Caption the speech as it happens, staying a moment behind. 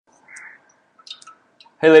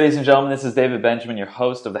Hey, ladies and gentlemen, this is David Benjamin, your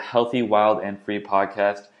host of the Healthy, Wild, and Free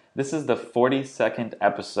podcast. This is the 42nd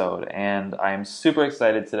episode, and I'm super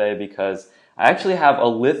excited today because I actually have a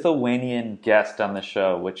Lithuanian guest on the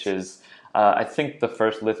show, which is, I think, the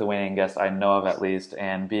first Lithuanian guest I know of at least,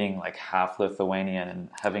 and being like half Lithuanian and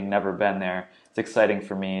having never been there, it's exciting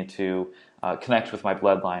for me to connect with my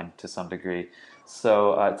bloodline to some degree.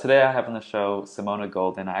 So today I have on the show Simona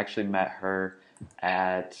Golden. I actually met her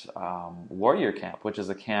at Warrior Camp, which is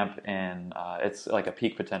a camp in, it's like a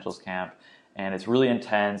peak potentials camp, and it's really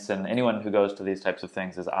intense, and anyone who goes to these types of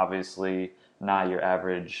things is obviously not your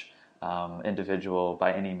average individual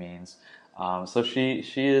by any means. So she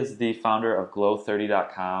is the founder of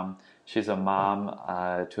Glow30.com. She's a mom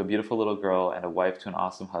to a beautiful little girl and a wife to an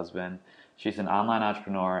awesome husband. She's an online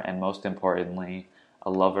entrepreneur and, most importantly, a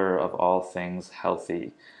lover of all things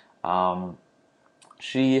healthy.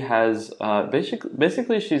 She has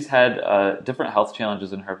basically she's had different health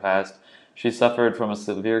challenges in her past. She suffered from a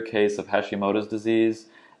severe case of Hashimoto's disease,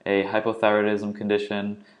 a hypothyroidism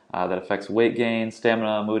condition that affects weight gain,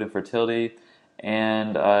 stamina, mood, and fertility.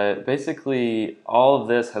 And basically all of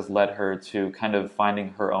this has led her to kind of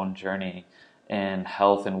finding her own journey in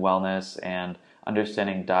health and wellness and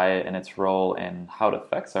understanding diet and its role and how it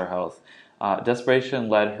affects our health. Desperation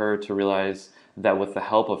led her to realize that with the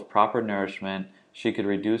help of proper nourishment, she could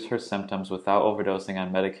reduce her symptoms without overdosing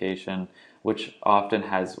on medication, which often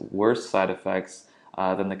has worse side effects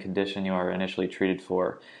than the condition you are initially treated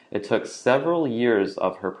for. It took several years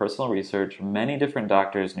of her personal research, many different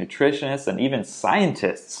doctors, nutritionists, and even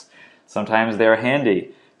scientists, sometimes they're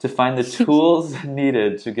handy, to find the tools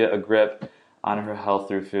needed to get a grip on her health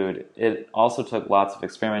through food. It also took lots of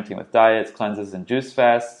experimenting with diets, cleanses, and juice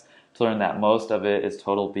fasts to learn that most of it is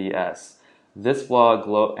total BS. This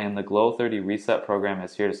vlog and the Glow30 Reset program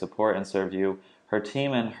is here to support and serve you. Her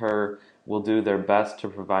team and her will do their best to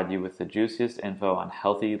provide you with the juiciest info on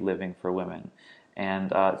healthy living for women.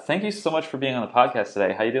 And thank you so much for being on the podcast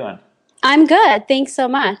today. How you doing? I'm good. Thanks so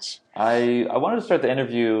much. I wanted to start the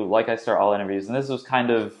interview like I start all interviews, and this was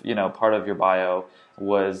kind of, part of your bio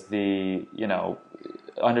was the,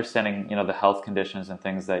 understanding, the health conditions and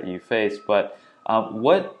things that you face. But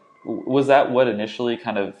what was that what initially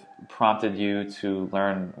kind of prompted you to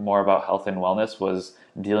learn more about health and wellness, was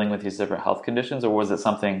dealing with these different health conditions, or was it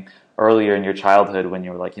something earlier in your childhood when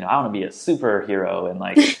you were like, I want to be a superhero and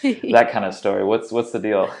like that kind of story? What's the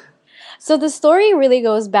deal? So the story really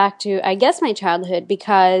goes back to, I guess, my childhood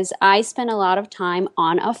because I spent a lot of time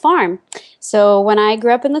on a farm. So when I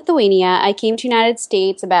grew up in Lithuania, I came to United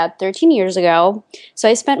States about 13 years ago. So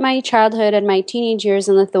I spent my childhood and my teenage years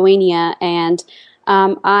in Lithuania, and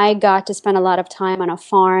I got to spend a lot of time on a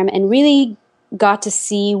farm and really got to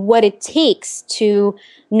see what it takes to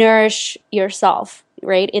nourish yourself,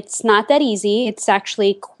 right? It's not that easy. It's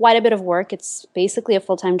actually quite a bit of work. It's basically a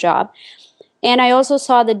full-time job. And I also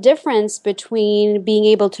saw the difference between being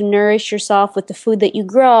able to nourish yourself with the food that you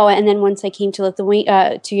grow, and then once I came to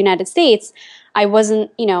to United States, I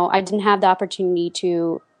wasn't, I didn't have the opportunity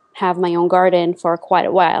to have my own garden for quite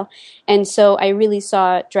a while. And so I really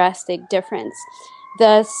saw a drastic difference.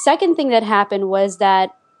 The second thing that happened was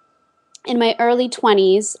that in my early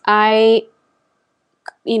 20s, I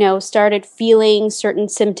started feeling certain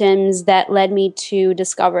symptoms that led me to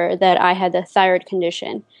discover that I had the thyroid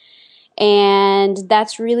condition. And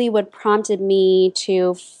that's really what prompted me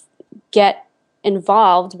to get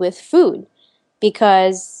involved with food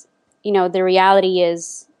because, the reality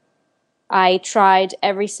is I tried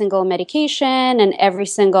every single medication and every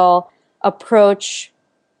single approach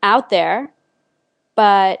out there,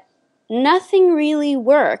 but nothing really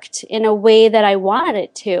worked in a way that I wanted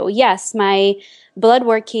it to. Yes, my blood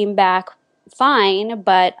work came back fine,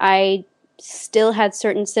 but I still had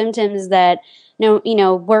certain symptoms that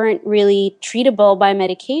weren't really treatable by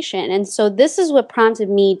medication. And so this is what prompted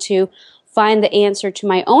me to find the answer to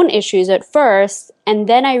my own issues at first. And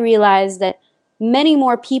then I realized that many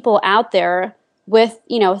more people out there with,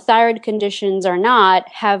 thyroid conditions or not,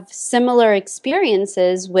 have similar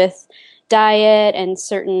experiences with diet and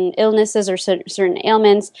certain illnesses or certain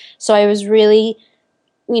ailments. So I was really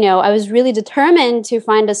determined to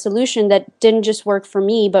find a solution that didn't just work for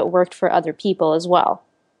me, but worked for other people as well.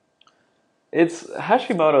 It's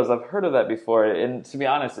Hashimoto's. I've heard of that before, and to be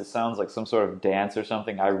honest, it sounds like some sort of dance or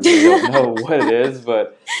something. I really don't know what it is,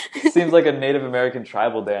 but it seems like a Native American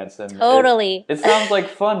tribal dance, and totally. it sounds like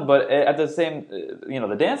fun. But at the same,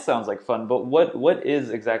 the dance sounds like fun. But what is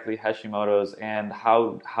exactly Hashimoto's, and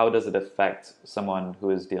how does it affect someone who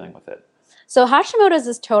is dealing with it? So Hashimoto's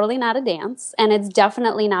is totally not a dance, and it's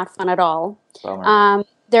definitely not fun at all. Bummer.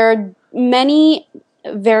 There are many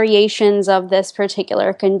variations of this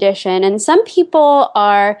particular condition. And some people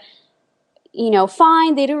are,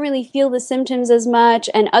 fine. They don't really feel the symptoms as much,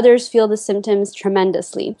 and others feel the symptoms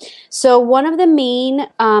tremendously. So one of the main,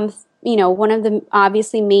 one of the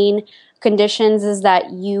obviously main conditions is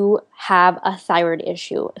that you have a thyroid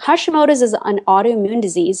issue. Hashimoto's is an autoimmune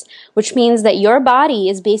disease, which means that your body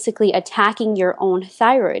is basically attacking your own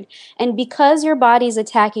thyroid. And because your body is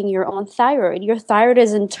attacking your own thyroid, your thyroid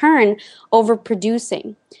is in turn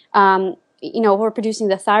overproducing, overproducing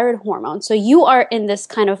the thyroid hormone. So you are in this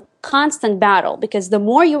kind of constant battle, because the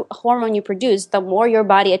more hormone you produce, the more your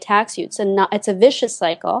body attacks you. It's a vicious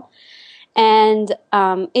cycle. And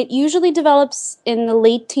it usually develops in the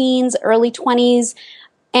late teens, early 20s.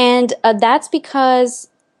 And that's because,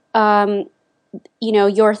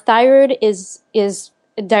 your thyroid is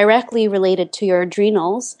directly related to your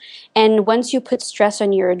adrenals. And once you put stress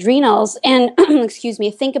on your adrenals, and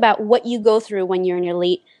think about what you go through when you're in your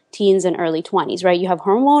late teens and early 20s, right? You have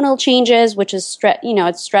hormonal changes, which is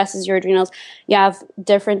it stresses your adrenals. You have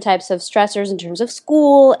different types of stressors in terms of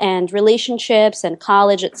school and relationships and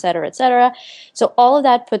college, et cetera, et cetera. So all of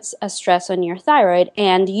that puts a stress on your thyroid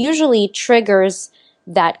and usually triggers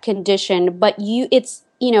that condition. But it's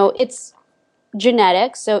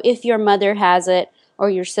genetic. So if your mother has it or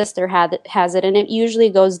your sister has it, and it usually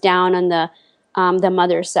goes down on the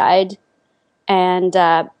mother's side, and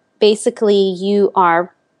basically you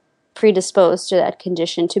are predisposed to that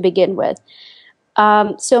condition to begin with.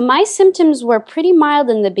 So my symptoms were pretty mild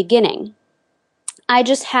in the beginning. I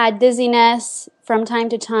just had dizziness from time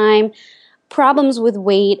to time, problems with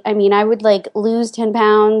weight. I mean, I would lose 10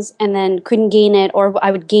 pounds and then couldn't gain it, or I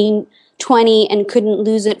would gain 20 and couldn't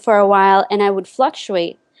lose it for a while, and I would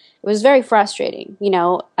fluctuate. It was very frustrating,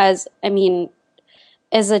 as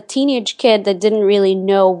a teenage kid that didn't really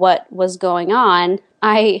know what was going on.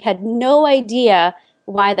 I had no idea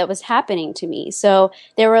why that was happening to me. So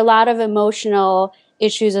there were a lot of emotional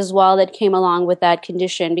issues as well that came along with that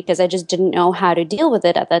condition, because I just didn't know how to deal with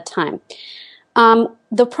it at that time.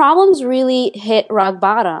 The problems really hit rock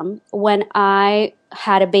bottom when I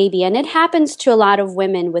had a baby, and it happens to a lot of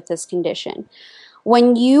women with this condition.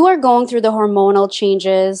 When you are going through the hormonal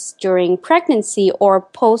changes during pregnancy or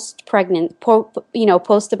post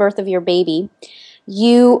the birth of your baby,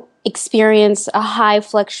 you experience a high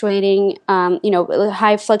fluctuations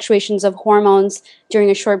of hormones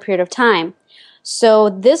during a short period of time. So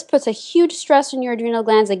this puts a huge stress on your adrenal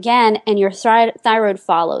glands again, and your thyroid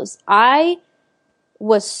follows. I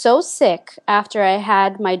was so sick after I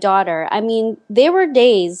had my daughter. I mean, there were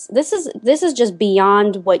days, this is just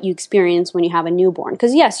beyond what you experience when you have a newborn,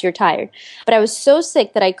 because yes, you're tired. But I was so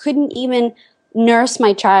sick that I couldn't even nurse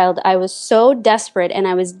my child. I was so desperate, and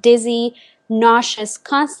I was dizzy, nauseous,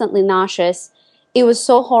 constantly nauseous. It was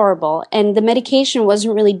so horrible, and the medication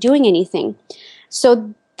wasn't really doing anything.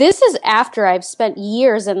 So this is after I've spent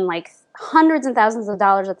years and hundreds and thousands of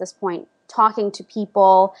dollars at this point talking to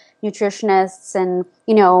people, nutritionists and,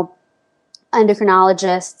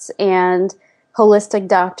 endocrinologists and holistic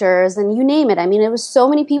doctors and you name it. I mean, it was so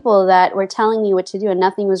many people that were telling me what to do and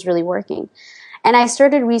nothing was really working. And I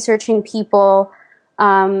started researching people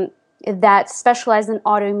that specialized in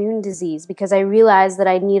autoimmune disease, because I realized that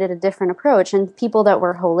I needed a different approach, and people that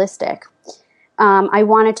were holistic. I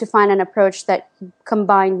wanted to find an approach that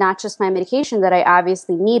combined not just my medication that I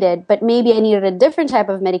obviously needed, but maybe I needed a different type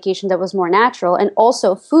of medication that was more natural, and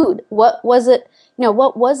also food. What was it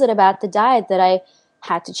about the diet that I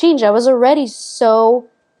had to change? I was already so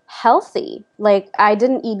healthy. I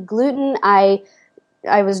didn't eat gluten. I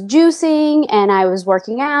was juicing and I was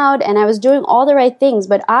working out and I was doing all the right things,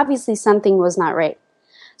 but obviously something was not right.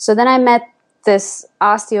 So then I met this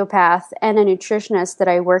osteopath and a nutritionist that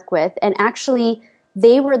I work with, and actually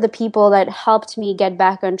they were the people that helped me get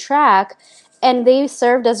back on track, and they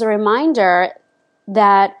served as a reminder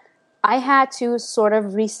that I had to sort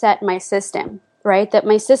of reset my system, right? That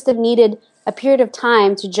my system needed a period of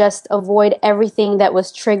time to just avoid everything that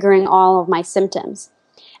was triggering all of my symptoms.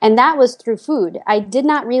 And that was through food. I did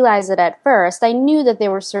not realize it at first. I knew that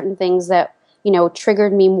there were certain things that,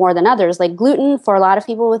 triggered me more than others. Like gluten, for a lot of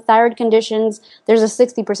people with thyroid conditions, there's a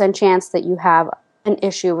 60% chance that you have an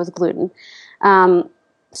issue with gluten.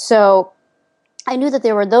 So I knew that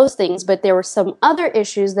there were those things, but there were some other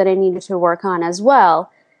issues that I needed to work on as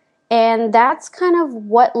well. And that's kind of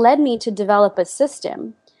what led me to develop a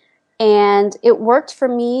system. And it worked for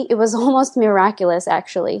me. It was almost miraculous,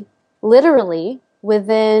 actually. Literally,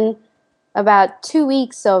 within about 2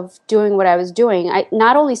 weeks of doing what I was doing, I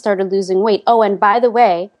not only started losing weight. Oh, and by the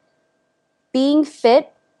way, being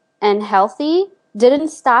fit and healthy didn't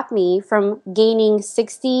stop me from gaining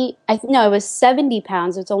 60, no, it was 70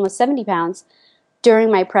 pounds. It's almost 70 pounds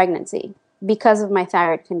during my pregnancy because of my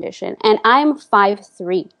thyroid condition. And I'm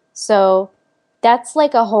 5'3". So that's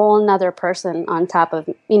like a whole nother person on top of,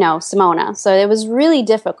 Simona. So it was really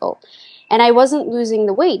difficult. And I wasn't losing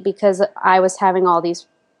the weight because I was having all these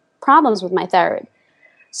problems with my thyroid.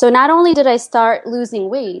 So not only did I start losing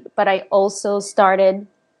weight, but I also started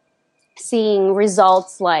seeing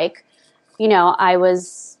results like, I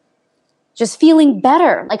was just feeling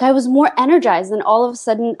better. Like I was more energized, and all of a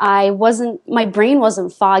sudden my brain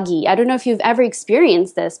wasn't foggy. I don't know if you've ever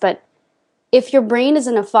experienced this, but if your brain is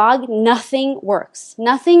in a fog, nothing works.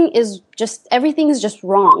 Everything is just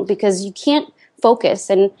wrong because you can't focus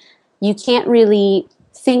and you can't really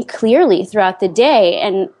think clearly throughout the day,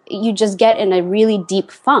 and you just get in a really deep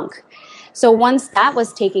funk. So once that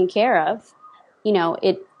was taken care of,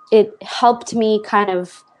 it helped me kind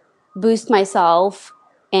of boost myself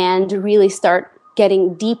and really start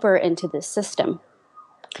getting deeper into this system.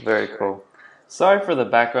 Very cool. Sorry for the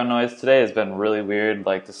background noise. Today has been really weird.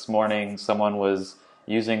 Like this morning, someone was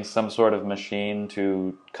using some sort of machine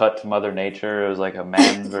to cut to Mother Nature. It was like a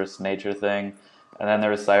man versus nature thing. And then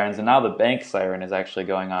there were sirens, and now the bank siren is actually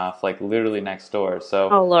going off, like literally next door. So,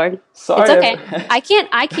 oh Lord, sorry. It's okay. I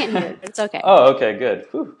can't hear it. It's okay. Oh, okay, good.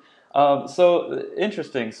 Whew. So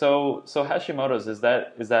interesting. So Hashimoto's is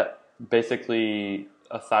that basically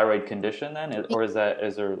a thyroid condition then, or is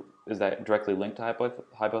that directly linked to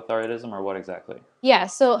hypothyroidism, or what exactly? Yeah.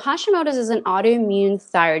 So Hashimoto's is an autoimmune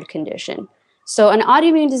thyroid condition. So an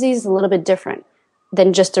autoimmune disease is a little bit different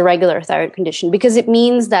than just a regular thyroid condition because it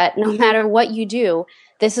means that no matter what you do,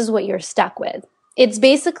 this is what you're stuck with. It's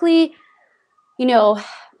basically,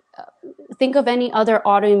 think of any other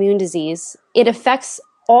autoimmune disease. It affects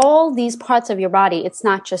all these parts of your body. It's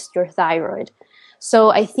not just your thyroid.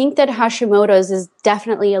 So I think that Hashimoto's is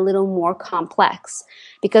definitely a little more complex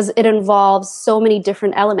because it involves so many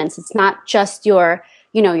different elements. It's not just your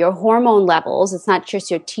hormone levels. It's not just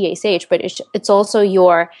your TSH, but it's also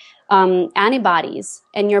your antibodies,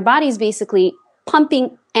 and your body's basically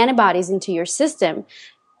pumping antibodies into your system,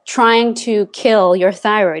 trying to kill your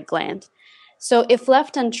thyroid gland. So if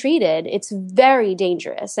left untreated, it's very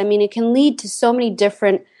dangerous. I mean, it can lead to so many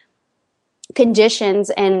different conditions,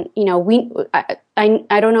 and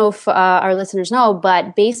I don't know if our listeners know,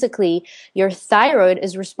 but basically your thyroid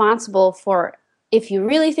is responsible for, if you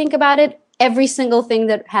really think about it, every single thing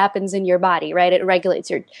that happens in your body, right?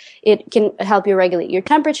 It can help you regulate your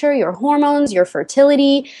temperature, your hormones, your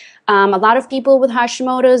fertility. A lot of people with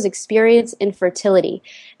Hashimoto's experience infertility.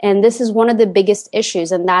 And this is one of the biggest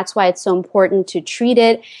issues. And that's why it's so important to treat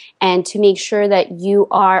it and to make sure that you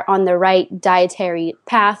are on the right dietary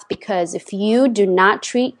path. Because if you do not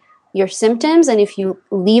treat your symptoms and if you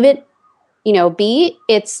leave it, be,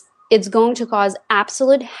 it's going to cause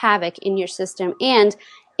absolute havoc in your system, and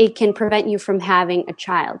it can prevent you from having a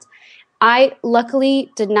child. I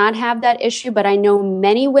luckily did not have that issue, but I know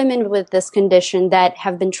many women with this condition that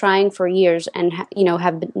have been trying for years and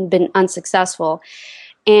have been unsuccessful.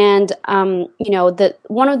 And one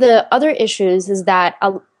of the other issues is that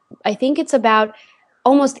I think it's about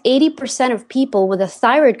almost 80% of people with a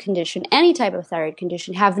thyroid condition, any type of thyroid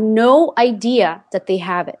condition, have no idea that they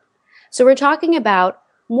have it. So we're talking about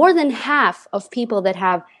more than half of people that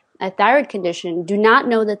have a thyroid condition do not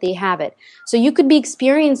know that they have it. So you could be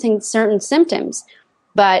experiencing certain symptoms,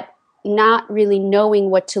 but not really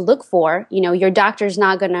knowing what to look for. Your doctor's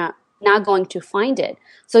not going to find it.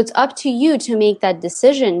 So it's up to you to make that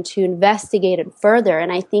decision to investigate it further.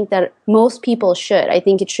 And I think that most people should. I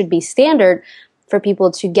think it should be standard for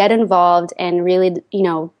people to get involved and really,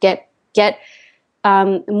 get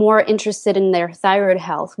more interested in their thyroid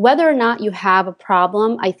health. Whether or not you have a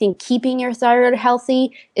problem, I think keeping your thyroid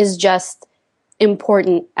healthy is just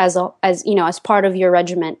important as part of your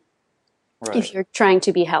regimen, right, if you're trying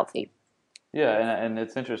to be healthy. Yeah, and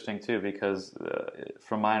it's interesting too because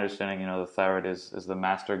from my understanding, the thyroid is the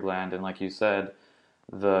master gland, and like you said,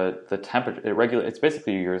 the temperature it's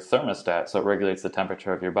basically your thermostat, so it regulates the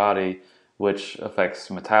temperature of your body, which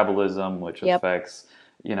affects metabolism, which affects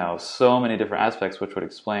so many different aspects, which would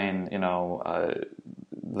explain,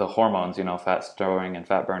 the hormones, fat storing and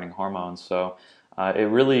fat burning hormones. So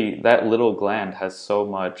that little gland has so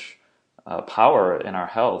much power in our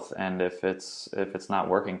health, and if it's not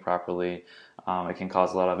working properly, it can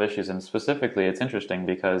cause a lot of issues. And specifically, it's interesting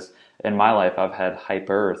because in my life, I've had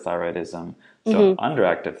hyperthyroidism, so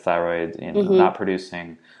underactive thyroid, not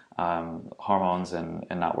producing hormones and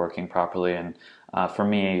not working properly. And for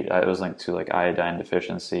me, it was linked to like iodine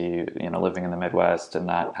deficiency, living in the Midwest and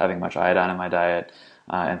not having much iodine in my diet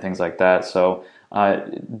and things like that. So Uh,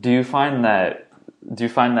 do you find that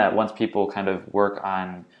once people kind of work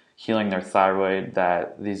on healing their thyroid,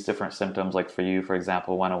 that these different symptoms, like for you, for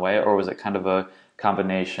example, went away, or was it kind of a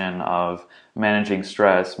combination of managing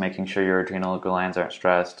stress, making sure your adrenal glands aren't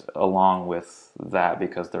stressed, along with that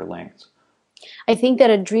because they're linked? I think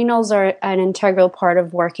that adrenals are an integral part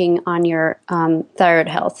of working on your thyroid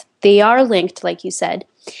health. They are linked, like you said,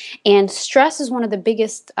 and stress is one of the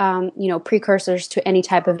biggest, precursors to any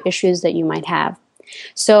type of issues that you might have.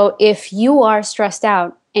 So if you are stressed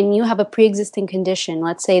out and you have a pre-existing condition,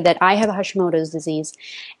 let's say that I have Hashimoto's disease,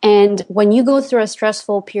 and when you go through a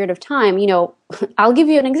stressful period of time, I'll give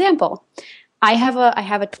you an example. I have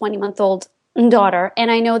a 20-month-old daughter,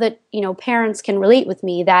 and I know that parents can relate with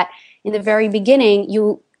me that in the very beginning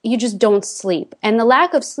you just don't sleep, and the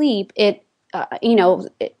lack of sleep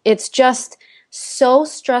it's just so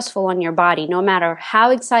stressful on your body. No matter how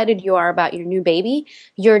excited you are about your new baby,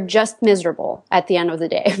 you're just miserable at the end of the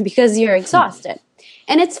day because you're exhausted.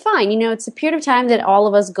 And it's fine. It's a period of time that all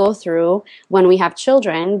of us go through when we have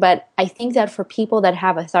children. But I think that for people that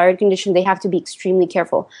have a thyroid condition, they have to be extremely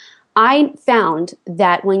careful. I found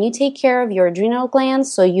that when you take care of your adrenal glands,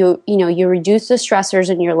 so you reduce the stressors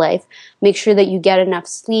in your life, make sure that you get enough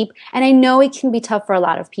sleep. And I know it can be tough for a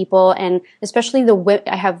lot of people, and especially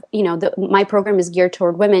my program is geared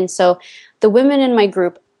toward women. So the women in my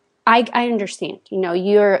group, I understand.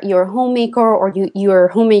 You're a homemaker, or you're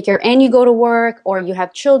a homemaker and you go to work, or you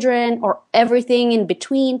have children, or everything in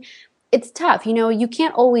between. It's tough. You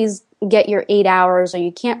can't always get your 8 hours, or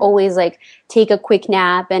you can't always take a quick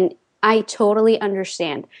nap. And I totally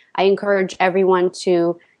understand. I encourage everyone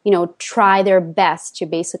to, try their best to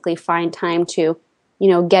basically find time to,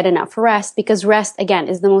 get enough rest, because rest, again,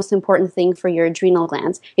 is the most important thing for your adrenal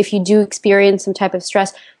glands. If you do experience some type of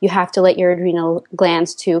stress, you have to let your adrenal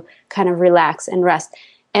glands to kind of relax and rest.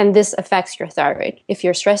 And this affects your thyroid. If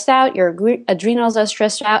you're stressed out, your adrenals are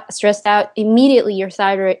stressed out, immediately your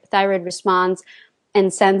thyroid responds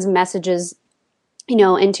and sends messages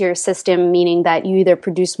into your system, meaning that you either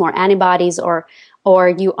produce more antibodies or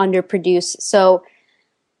you underproduce. So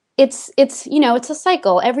it's a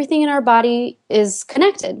cycle. Everything in our body is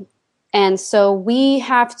connected. And so we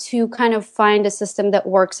have to kind of find a system that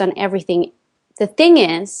works on everything. The thing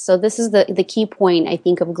is, so this is the key point, I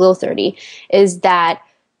think, of Glow 30, is that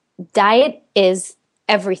diet is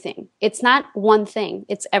everything. It's not one thing,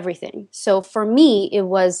 it's everything. So for me, it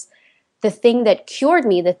was the thing that cured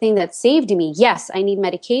me, the thing that saved me. Yes, I need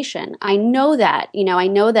medication. I know that. I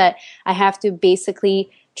know that I have to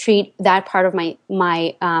basically treat that part of my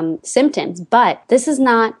symptoms. But this is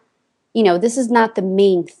not, the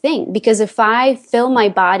main thing. Because if I fill my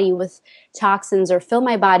body with toxins or fill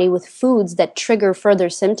my body with foods that trigger further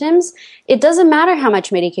symptoms, it doesn't matter how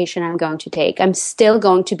much medication I'm going to take. I'm still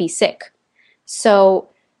going to be sick. So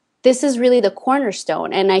this is really the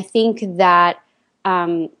cornerstone. And I think that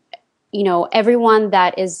everyone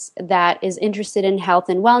that is interested in health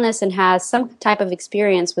and wellness and has some type of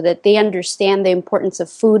experience with it, they understand the importance of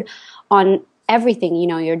food on everything.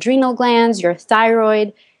 Your adrenal glands, your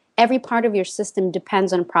thyroid, every part of your system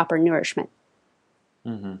depends on proper nourishment.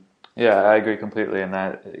 Mm-hmm. Yeah, I agree completely in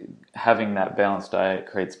that having that balanced diet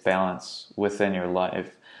creates balance within your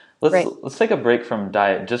life. Let's take a break from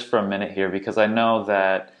diet just for a minute here, because I know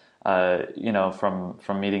that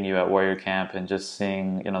from meeting you at Warrior Camp and just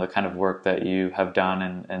seeing, the kind of work that you have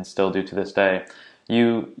done and still do to this day,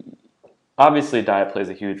 obviously diet plays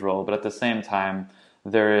a huge role, but at the same time,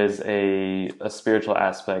 there is a spiritual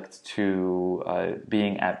aspect to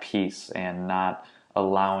being at peace and not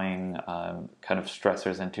allowing kind of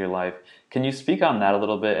stressors into your life. Can you speak on that a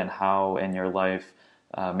little bit, and how in your life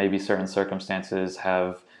maybe certain circumstances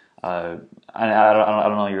have I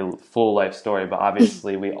don't know your full life story, but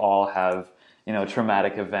obviously we all have,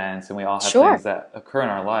 traumatic events, and we all have things that occur in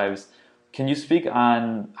our lives. Can you speak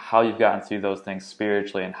on how you've gotten through those things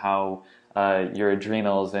spiritually, and how your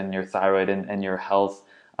adrenals and your thyroid and your health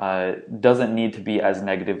doesn't need to be as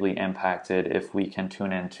negatively impacted if we can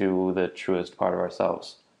tune into the truest part of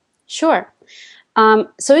ourselves? Sure.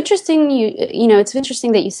 So interesting. It's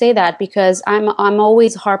interesting that you say that, because I'm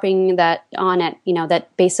always harping that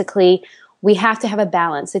basically we have to have a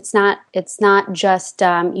balance. It's not just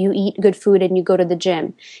you eat good food and you go to the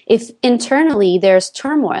gym. If internally there's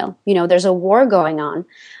turmoil, there's a war going on,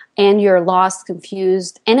 and you're lost,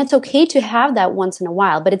 confused, and it's okay to have that once in a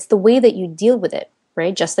while, but it's the way that you deal with it,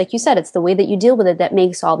 right? Just like you said, it's the way that you deal with it that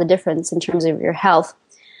makes all the difference in terms of your health.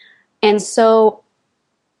 And so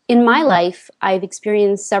in my life, I've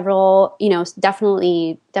experienced several,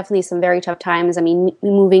 definitely some very tough times. I mean,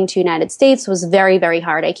 moving to the United States was very, very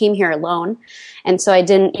hard. I came here alone. And so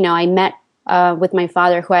I met with my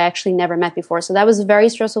father, who I actually never met before. So that was a very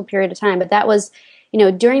stressful period of time. But that was,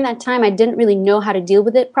 during that time, I didn't really know how to deal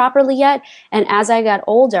with it properly yet. And as I got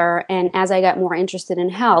older and as I got more interested in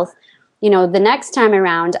health, the next time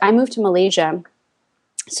around, I moved to Malaysia.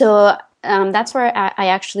 So that's where I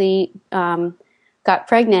actually got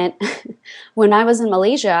pregnant. When I was in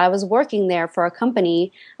Malaysia, I was working there for a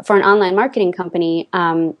company, for an online marketing company.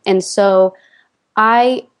 And so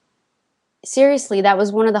seriously, that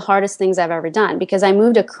was one of the hardest things I've ever done, because I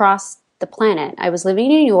moved across the planet. I was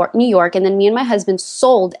living in New York, and then me and my husband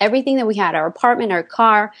sold everything that we had, our apartment, our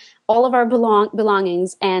car, all of our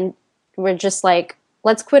belongings, and we're just like,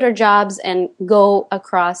 let's quit our jobs and go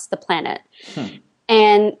across the planet.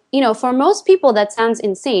 And, for most people that sounds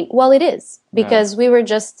insane. Well, it is, because we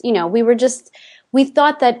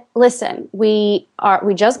thought that, listen, we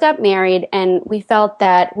just got married, and we felt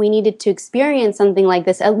that we needed to experience something like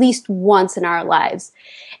this at least once in our lives.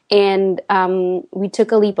 And we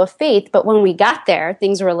took a leap of faith, but when we got there,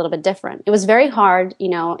 things were a little bit different. It was very hard,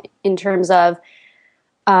 in terms of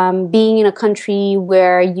being in a country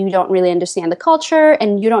where you don't really understand the culture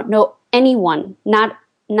and you don't know anyone, not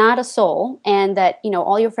a soul, and that,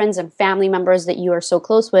 all your friends and family members that you are so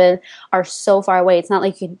close with are so far away. It's not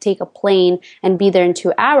like you can take a plane and be there in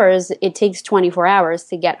 2 hours. It takes 24 hours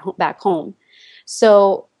to get back home.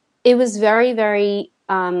 So it was very, very,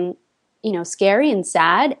 scary and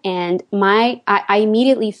sad. And I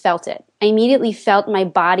immediately felt it. I immediately felt my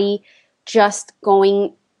body just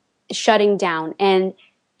shutting down. And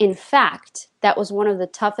in fact, that was one of the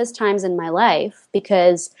toughest times in my life,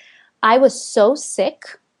 because I was so sick.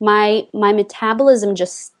 My metabolism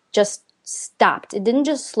just stopped. It didn't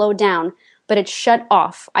just slow down, but it shut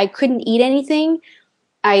off. I couldn't eat anything.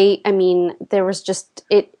 I mean, there was just,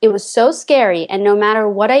 it was so scary. And no matter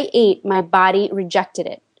what I ate, my body rejected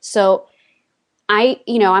it. So I'm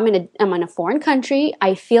in a foreign country.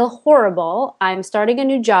 I feel horrible. I'm starting a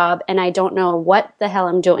new job, and I don't know what the hell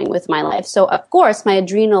I'm doing with my life. So of course my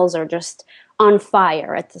adrenals are just on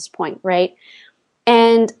fire at this point, right?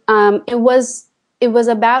 And it was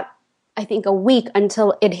about, I think, a week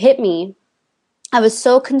until it hit me. I was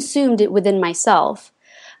so consumed within myself,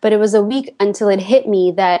 but it was a week until it hit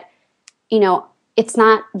me that, it's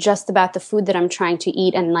not just about the food that I'm trying to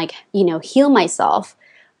eat and heal myself,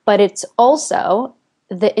 but it's also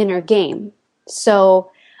the inner game.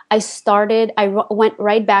 So I went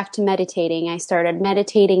right back to meditating. I started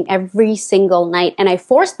meditating every single night, and I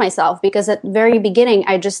forced myself, because at the very beginning,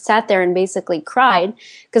 I just sat there and basically cried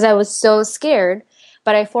because I was so scared.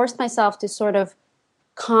 But I forced myself to sort of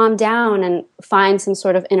calm down and find some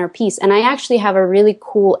sort of inner peace. And I actually have a really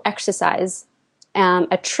cool exercise,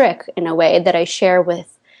 a trick in a way, that I share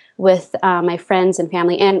with my friends and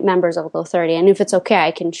family and members of Glow 30. And if it's okay,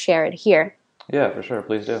 I can share it here. Yeah, for sure.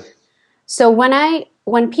 Please do. So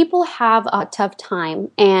when people have a tough time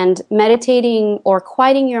and meditating or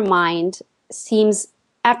quieting your mind seems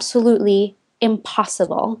absolutely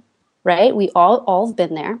impossible, right? We all have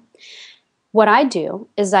been there. What I do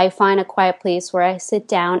is I find a quiet place where I sit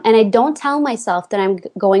down, and I don't tell myself that I'm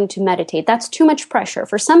going to meditate. That's too much pressure.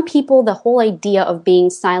 For some people, the whole idea of being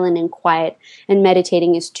silent and quiet and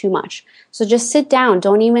meditating is too much. So just sit down.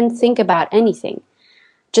 Don't even think about anything.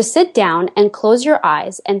 Just sit down and close your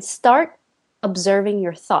eyes and start observing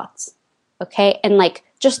your thoughts, okay? And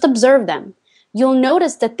just observe them. You'll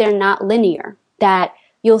notice that they're not linear, that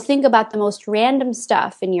you'll think about the most random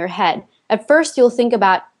stuff in your head. At first, you'll think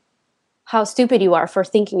about how stupid you are for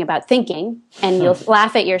thinking about thinking, and you'll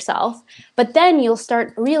laugh at yourself. But then you'll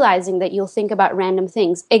start realizing that you'll think about random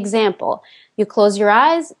things. Example, you close your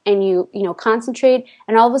eyes and you concentrate,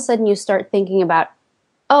 and all of a sudden you start thinking about,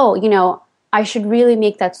 I should really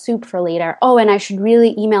make that soup for later. Oh, and I should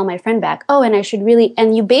really email my friend back. Oh, and I should really,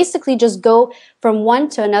 and you basically just go from one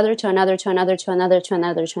to another, to another, to another, to another, to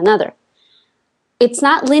another, to another. It's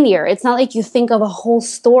not linear. It's not like you think of a whole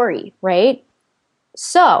story, right?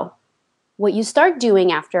 So what you start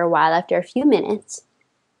doing after a while, after a few minutes,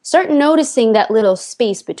 start noticing that little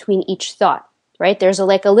space between each thought, right? There's a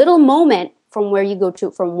little moment from where you go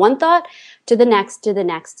from one thought to the next, to the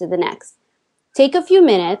next, to the next. Take a few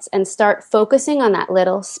minutes and start focusing on that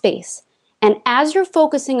little space. And as you're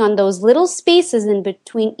focusing on those little spaces in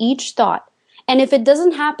between each thought, and if it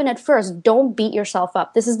doesn't happen at first, don't beat yourself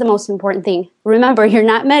up. This is the most important thing. Remember, you're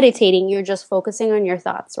not meditating, you're just focusing on your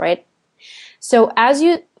thoughts, right? So as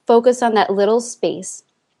you focus on that little space,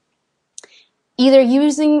 either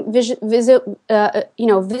using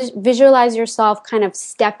visualize yourself kind of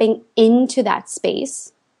stepping into that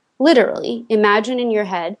space. Literally, imagine in your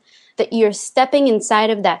head that you're stepping inside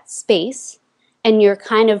of that space and you're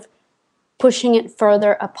kind of pushing it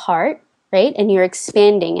further apart. right? And you're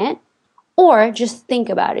expanding it. Or just think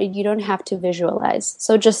about it. You don't have to visualize.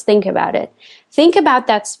 So just think about it. Think about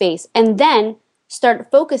that space and then start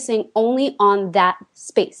focusing only on that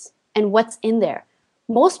space and what's in there.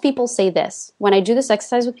 Most people say this. When I do this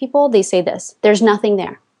exercise with people, they say this: there's nothing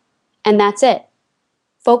there. And that's it.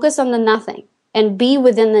 Focus on the nothing and be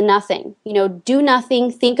within the nothing. You know, do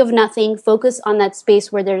nothing, think of nothing, focus on that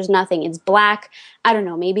space where there's nothing. It's black. I don't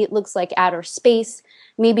know, maybe it looks like outer space.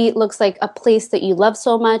 Maybe it looks like a place that you love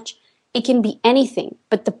so much. It can be anything.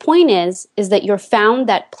 But the point is that you're found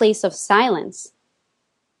that place of silence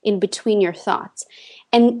in between your thoughts.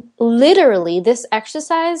 And literally, this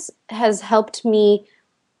exercise has helped me,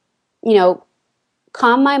 you know,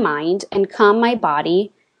 calm my mind and calm my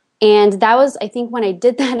body. And that was, I think, when I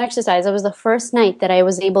did that exercise, it was the first night that I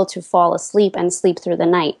was able to fall asleep and sleep through the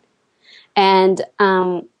night. And,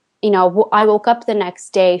 you know, I woke up the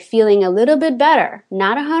next day feeling a little bit better,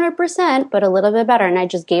 not 100%, but a little bit better. And I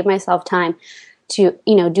just gave myself time to,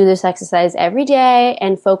 you know, do this exercise every day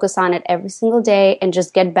and focus on it every single day and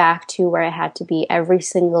just get back to where I had to be every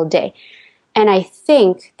single day. And I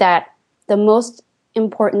think that the most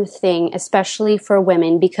important thing, especially for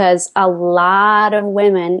women, because a lot of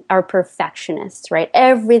women are perfectionists, right?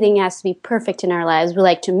 Everything has to be perfect in our lives. We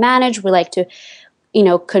like to manage, we like to, you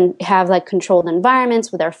know, have like controlled environments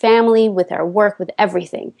with our family, with our work, with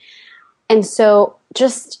everything. And so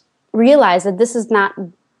just realize that this is not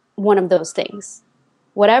one of those things.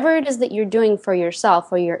 Whatever it is that you're doing for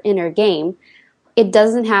yourself or your inner game, it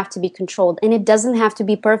doesn't have to be controlled and it doesn't have to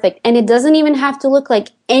be perfect and it doesn't even have to look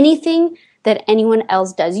like anything that anyone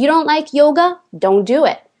else does. You don't like yoga? Don't do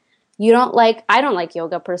it. I don't like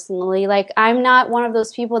yoga personally. Like, I'm not one of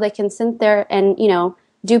those people that can sit there and, you know,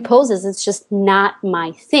 do poses. It's just not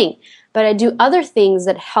my thing. But I do other things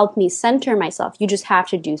that help me center myself. You just have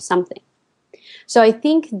to do something. So I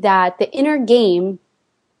think that the inner game,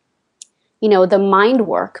 you know, the mind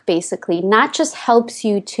work basically, not just helps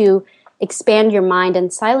you to expand your mind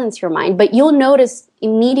and silence your mind, but you'll notice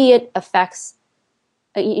immediate effects.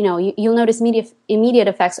 You'll notice immediate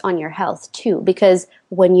effects on your health too, because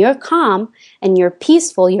when you're calm and you're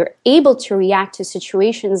peaceful, you're able to react to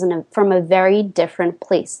situations from a very different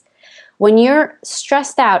place. When you're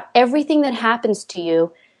stressed out, everything that happens to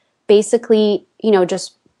you basically, you know,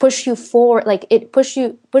 just push you forward, like it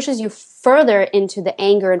pushes you further into the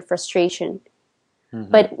anger and frustration.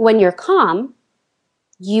 Mm-hmm. But when you're calm,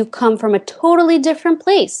 you come from a totally different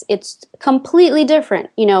place. It's completely different,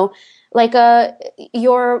 you know. Like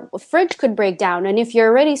your fridge could break down, and if you're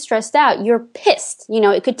already stressed out, you're pissed. You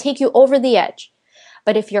know, it could take you over the edge.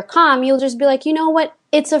 But if you're calm, you'll just be like, you know what?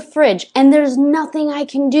 It's a fridge, and there's nothing I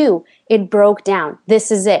can do. It broke down.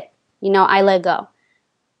 This is it. You know, I let go.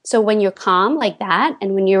 So when you're calm like that,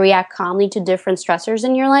 and when you react calmly to different stressors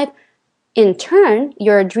in your life, in turn,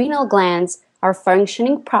 your adrenal glands are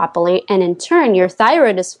functioning properly, and in turn, your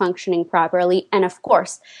thyroid is functioning properly, and of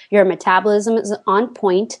course, your metabolism is on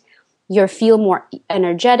point. You feel more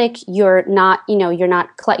energetic. You're not, you know, your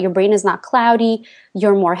brain is not cloudy.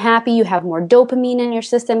 You're more happy. You have more dopamine in your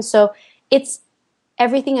system. So it's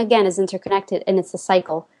everything again is interconnected, and it's a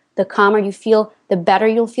cycle. The calmer you feel, the better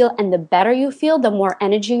you'll feel, and the better you feel, the more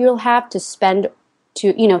energy you'll have to spend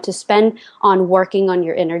on working on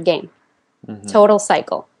your inner game. Mm-hmm. Total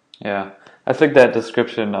cycle. Yeah, I think that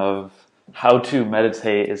description of how to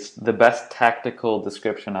meditate is the best tactical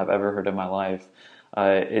description I've ever heard in my life.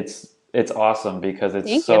 It's awesome because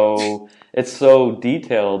it's so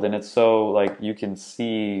detailed, and it's so like you can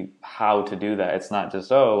see how to do that. It's not just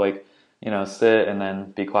sit and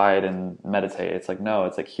then be quiet and meditate. It's like, no,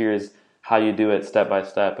 it's like, here's how you do it step by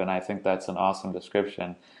step. And I think that's an awesome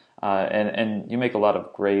description. And you make a lot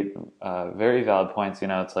of great, very valid points. You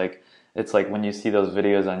know, it's like when you see those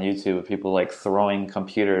videos on YouTube of people like throwing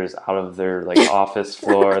computers out of their like office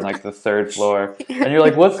floor and like the third floor, and you're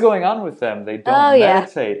like, what's going on with them? They don't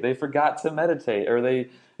meditate. Yeah. They forgot to meditate, or they,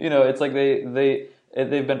 you know, it's like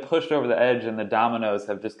they've been pushed over the edge, and the dominoes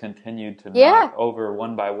have just continued to knock over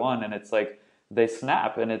one by one, and it's like they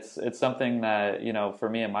snap. And it's something that, you know, for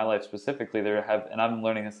me in my life specifically, and I'm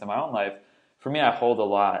learning this in my own life. For me, I hold a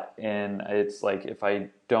lot, and it's like if I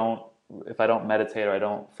don't meditate, or I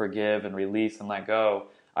don't forgive and release and let go,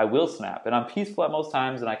 I will snap. And I'm peaceful at most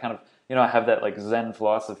times, and I kind of, you know, I have that like Zen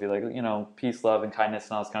philosophy, like, you know, peace, love, and kindness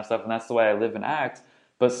and all this kind of stuff, and that's the way I live and act.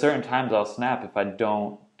 But certain times I'll snap if I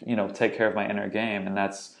don't, you know, take care of my inner game, and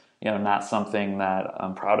that's, you know, not something that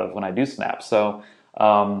I'm proud of when I do snap. So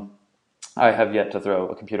I have yet to throw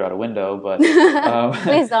a computer out a window, but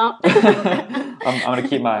please don't. I'm going to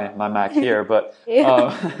keep my Mac here, but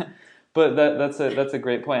that's a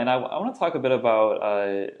great point. And I want to talk a bit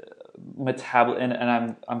about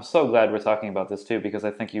and I'm so glad we're talking about this too, because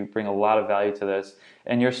I think you bring a lot of value to this.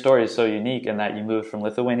 And your story is so unique in that you moved from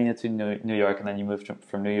Lithuania to New York, and then you moved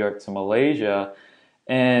from New York to Malaysia,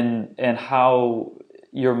 and how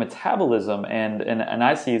your metabolism and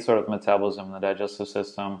I see sort of metabolism in the digestive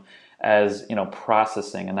system as,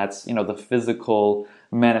 processing, and that's, the physical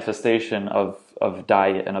manifestation of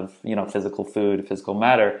diet and of, physical food, physical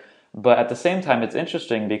matter. But at the same time, it's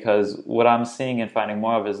interesting because what I'm seeing and finding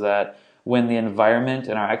more of is that when the environment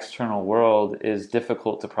and our external world is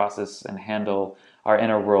difficult to process and handle, our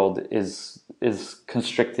inner world is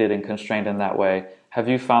constricted and constrained in that way. Have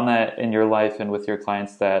you found that in your life and with your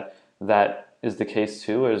clients that is the case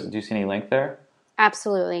too, or do you see any link there?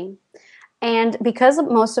 Absolutely. And because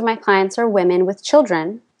most of my clients are women with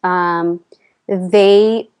children,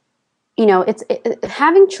 they,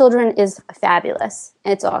 having children is fabulous.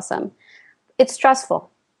 It's awesome. It's stressful,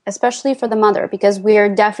 especially for the mother, because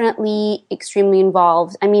we're definitely extremely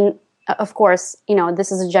involved. I mean, of course,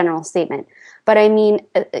 this is a general statement, but I mean,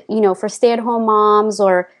 for stay-at-home moms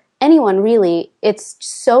or anyone really, it's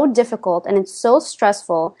so difficult and it's so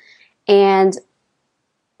stressful. And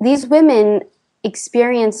these women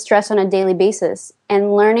experience stress on a daily basis,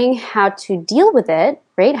 and learning how to deal with it,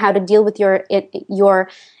 right? How to deal with your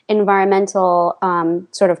environmental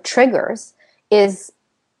sort of triggers is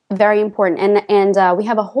very important. And we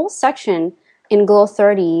have a whole section in Glow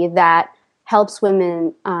 30 that helps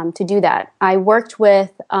women to do that. I worked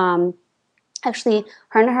with actually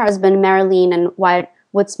her and her husband Marilyn and Wyatt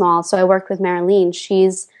Woodsmall. So I worked with Marilyn.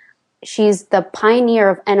 She's the pioneer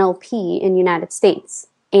of NLP in the United States.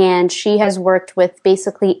 And she has worked with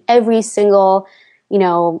basically every single,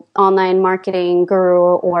 online marketing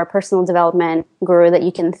guru or personal development guru that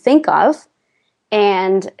you can think of.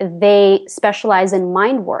 And they specialize in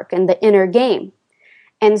mind work and the inner game.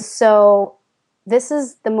 And so this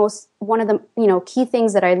is one of the, key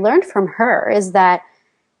things that I learned from her is that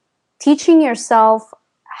teaching yourself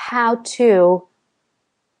how to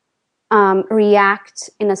react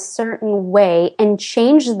in a certain way and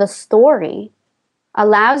change the story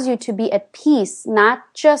allows you to be at peace,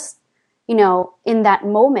 not just, in that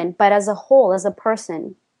moment, but as a whole, as a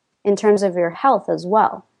person, in terms of your health as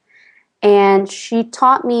well. And she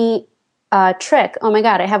taught me a trick. Oh my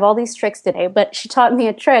God, I have all these tricks today, but she taught me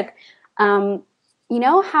a trick. You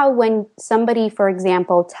know how when somebody, for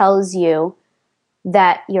example, tells you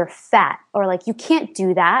that you're fat, or like you can't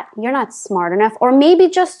do that, you're not smart enough, or maybe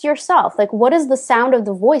just yourself. Like, what is the sound of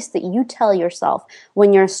the voice that you tell yourself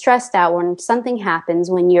when you're stressed out, when something happens,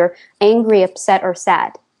 when you're angry, upset, or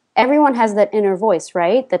sad? Everyone has that inner voice,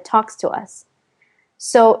 right, that talks to us.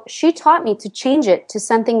 So she taught me to change it to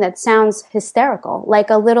something that sounds hysterical, like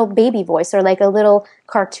a little baby voice or like a little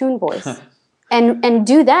cartoon voice, and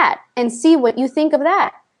do that and see what you think of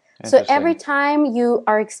that. So every time you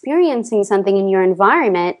are experiencing something in your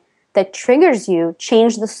environment that triggers you,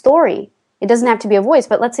 change the story. It doesn't have to be a voice,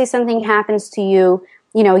 but let's say something happens to you,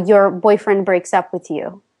 your boyfriend breaks up with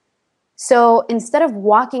you. So instead of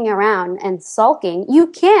walking around and sulking, you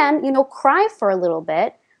can, cry for a little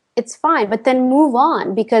bit. It's fine, but then move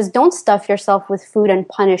on, because don't stuff yourself with food and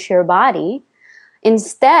punish your body.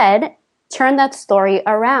 Instead, turn that story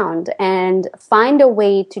around and find a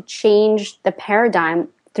way to change the paradigm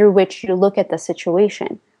through which you look at the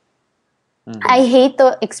situation. Mm-hmm. I hate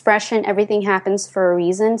the expression, everything happens for a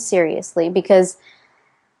reason, seriously, because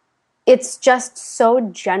it's just so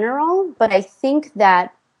general. But I think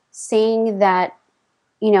that saying that,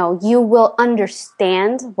 you will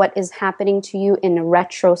understand what is happening to you in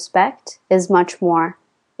retrospect is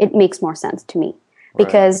it makes more sense to me. Right.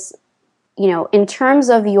 Because, in terms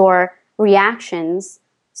of your reactions,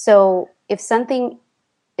 so if something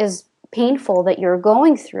is painful that you're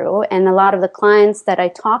going through, and a lot of the clients that I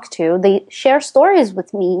talk to, they share stories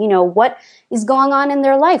with me, what is going on in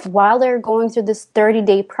their life while they're going through this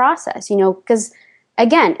 30-day process, because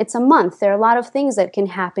again, it's a month. There are a lot of things that can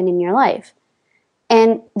happen in your life.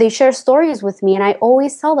 And they share stories with me, and I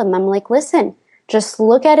always tell them, I'm like, listen, just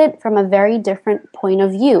look at it from a very different point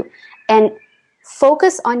of view and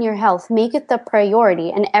focus on your health, make it the priority,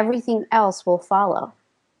 and everything else will follow.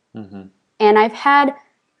 Mm-hmm. And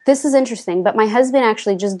this is interesting, but my husband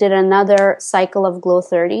actually just did another cycle of Glow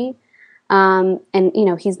 30. And,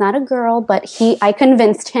 he's not a girl, but I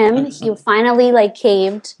convinced him. He finally,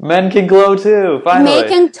 caved. Men can glow too, finally. Men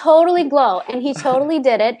can totally glow, and he totally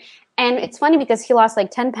did it. And it's funny because he lost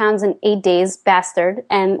 10 pounds in 8 days, bastard.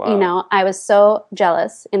 And, wow. I was so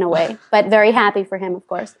jealous in a way, but very happy for him, of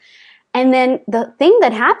course. And then the thing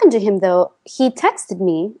that happened to him, though, he texted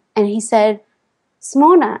me and he said,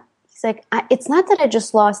 Simona, he's like, it's not that I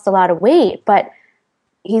just lost a lot of weight, but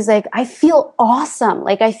he's like, I feel awesome.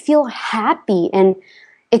 Like I feel happy and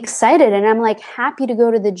excited. And I'm like happy to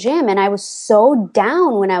go to the gym. And I was so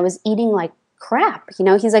down when I was eating like crap.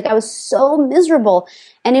 He's like, I was so miserable,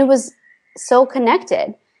 and it was so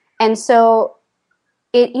connected. And so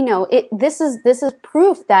this is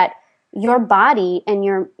proof that your body and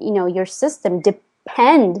your system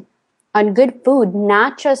depend on good food,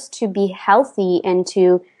 not just to be healthy and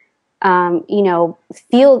to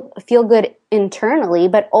feel good internally,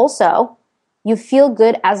 but also you feel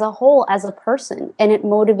good as a whole, as a person, and it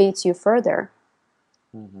motivates you further.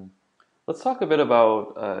 Mm-hmm. Let's talk a bit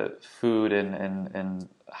about food and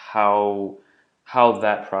how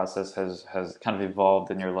that process has kind of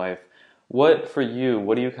evolved in your life. What do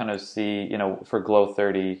you kind of see, for Glow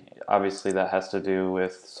 30, obviously that has to do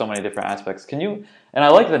with so many different aspects. And I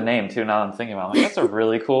like the name too, now that I'm thinking about it, that's a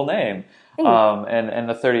really cool name. And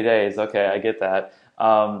the 30 days, okay, I get that.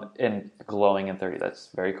 And glowing in 30, that's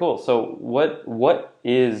very cool. So what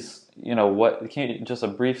is, can you, just a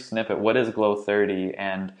brief snippet, what is Glow 30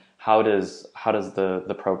 and how does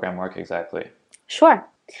the program work exactly? Sure.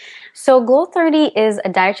 So Glow 30 is a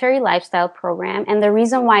dietary lifestyle program. And the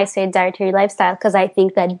reason why I say dietary lifestyle, because I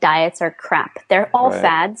think that diets are crap. They're all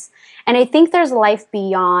fads. And I think there's life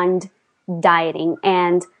beyond dieting.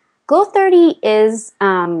 And Glow 30 is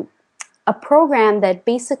a program that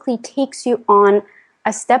basically takes you on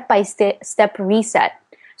a step-by-step reset.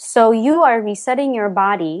 So you are resetting your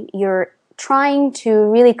body. You're trying to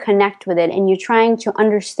really connect with it. And you're trying to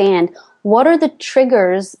understand what are the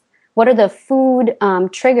triggers. What are the food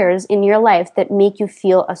triggers in your life that make you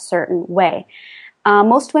feel a certain way?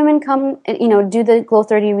 Most women come, do the Glow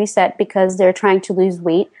 30 reset because they're trying to lose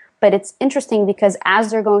weight. But it's interesting because as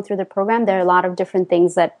they're going through the program, there are a lot of different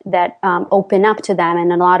things that open up to them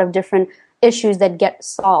and a lot of different issues that get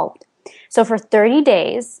solved. So for 30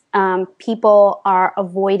 days, people are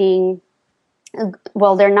avoiding,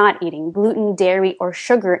 they're not eating gluten, dairy, or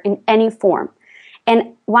sugar in any form.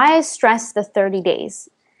 And why I stress the 30 days?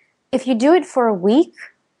 If you do it for a week,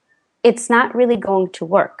 it's not really going to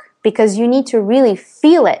work because you need to really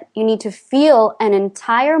feel it. You need to feel an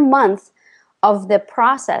entire month of the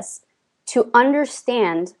process to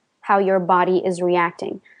understand how your body is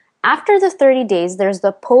reacting. After the 30 days, there's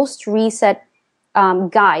the post-reset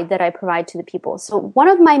guide that I provide to the people. So one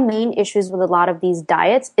of my main issues with a lot of these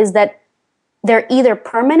diets is that they're either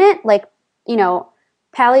permanent, like,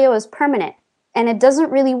 paleo is permanent, and it doesn't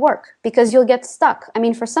really work because you'll get stuck. I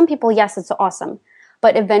mean, for some people, yes, it's awesome.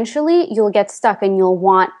 But eventually you'll get stuck and you'll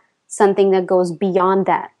want something that goes beyond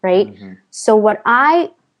that, right? Mm-hmm. So what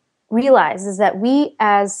I realize is that we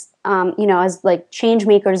as like change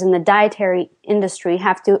makers in the dietary industry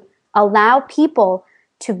have to allow people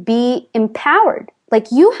to be empowered.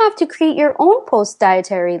 Like you have to create your own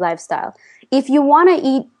post-dietary lifestyle. If you want to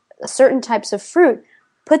eat certain types of fruit,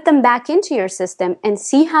 put them back into your system and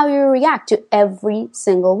see how you react to every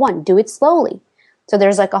single one. Do it slowly. So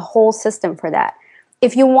there's like a whole system for that.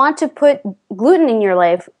 If you want to put gluten in your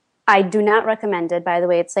life, I do not recommend it, by the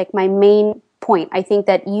way. It's like my main point. I think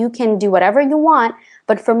that you can do whatever you want,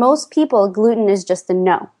 but for most people, gluten is just a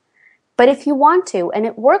no. But if you want to, and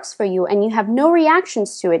it works for you, and you have no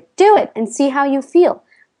reactions to it, do it and see how you feel.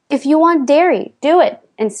 If you want dairy, do it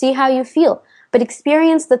and see how you feel. But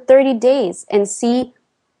experience the 30 days and see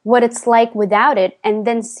what it's like without it, and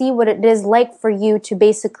then see what it is like for you to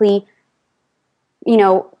basically,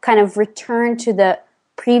 kind of return to the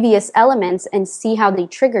previous elements and see how they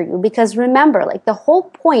trigger you. Because remember, like the whole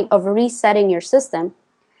point of resetting your system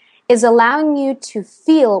is allowing you to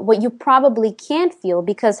feel what you probably can't feel,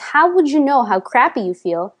 because how would you know how crappy you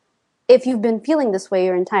feel if you've been feeling this way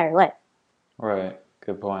your entire life? Right.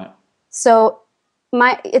 Good point. So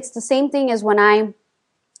it's the same thing as when I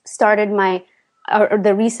started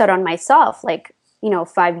the reset on myself,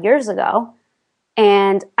 5 years ago.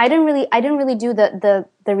 And I didn't really do the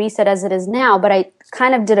reset as it is now, but I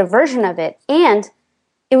kind of did a version of it. And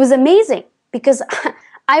it was amazing because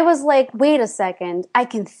I was like, wait a second, I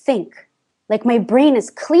can think. Like my brain is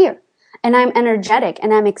clear and I'm energetic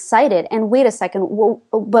and I'm excited. And wait a second,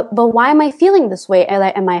 but why am I feeling this way?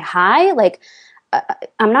 Am I high?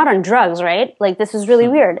 I'm not on drugs, right? Like this is really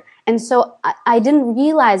weird. And so I didn't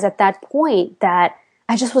realize at that point that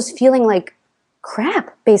I just was feeling like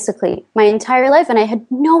crap, basically, my entire life. And I had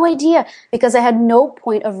no idea because I had no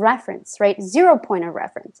point of reference, right? 0 point of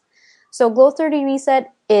reference. So Glow 30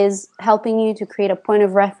 Reset is helping you to create a point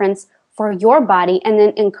of reference for your body, and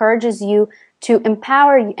then encourages you to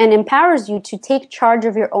empowers you to take charge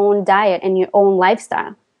of your own diet and your own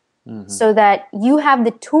lifestyle. Mm-hmm. So that you have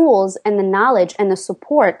the tools and the knowledge and the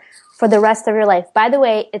support for the rest of your life. By the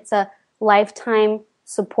way, it's a lifetime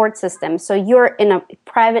support system. So you're in a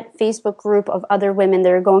private Facebook group of other women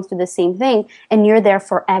that are going through the same thing, and you're there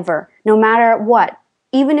forever, no matter what.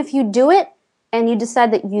 Even if you do it and you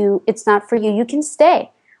decide that it's not for you, you can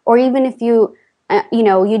stay. Or even if you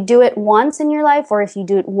you do it once in your life, or if you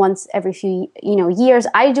do it once every few years.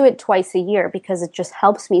 I do it twice a year because it just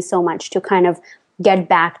helps me so much to kind of get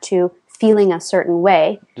back to feeling a certain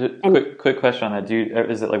way. Quick question on that.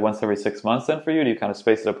 Is it like once every 6 months then for you? Do you kind of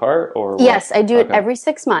space it apart, or what? Yes, I do it every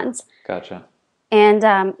 6 months. Gotcha. And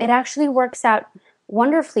it actually works out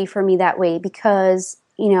wonderfully for me that way because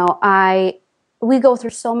we go through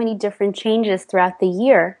so many different changes throughout the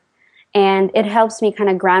year, and it helps me kind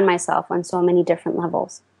of ground myself on so many different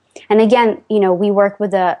levels. And again, we work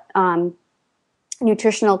with a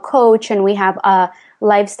nutritional coach, and we have a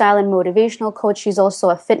lifestyle and motivational coach. She's also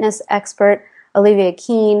a fitness expert, Olivia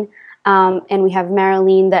Keene, and we have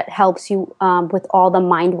Marilyn that helps you with all the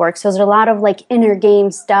mind work. So there's a lot of like inner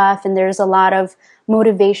game stuff, and there's a lot of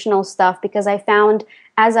motivational stuff, because I found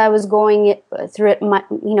as I was going through it,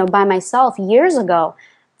 by myself years ago.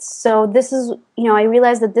 So this is, I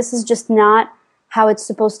realized that this is just not how it's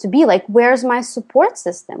supposed to be. Like, where's my support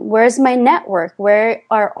system? Where's my network? Where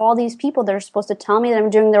are all these people that are supposed to tell me that I'm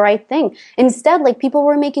doing the right thing? Instead, like, people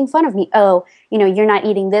were making fun of me. Oh, you're not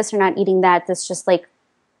eating this, you're not eating that. That's just like,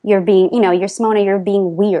 you're being, you're Simona, you're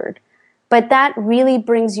being weird. But that really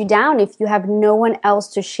brings you down if you have no one else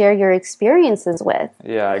to share your experiences with.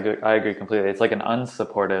 Yeah, I agree completely. It's like an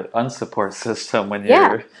unsupport system when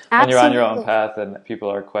you're on your own path and people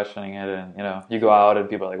are questioning it, and you go out and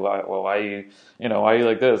people are like, why are you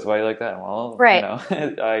like this? Why are you like that? Well, right.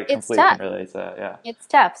 I completely can relate to that. Yeah, it's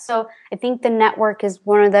tough. So I think the network is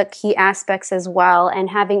one of the key aspects as well, and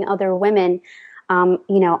having other women.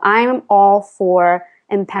 I'm all for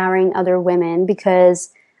empowering other women,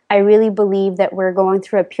 because I really believe that we're going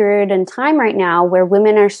through a period in time right now where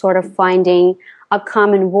women are sort of finding a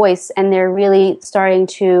common voice, and they're really starting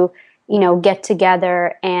to, get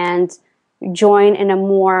together and join in a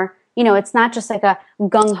more, it's not just like a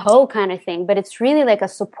gung-ho kind of thing, but it's really like a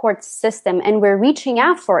support system, and we're reaching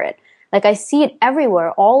out for it. Like, I see it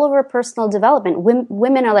everywhere, all over personal development.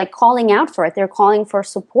 Women are like calling out for it. They're calling for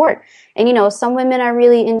support. And, some women are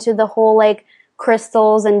really into the whole like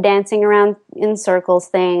crystals and dancing around in circles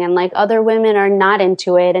thing, and like other women are not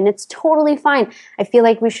into it, and it's totally fine. I feel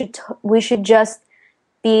like we should just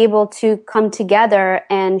be able to come together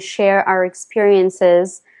and share our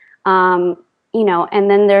experiences, and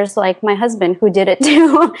then there's like my husband who did it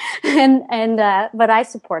too, and but I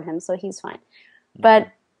support him, so he's fine. But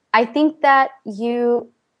I think that you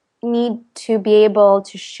need to be able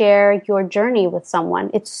to share your journey with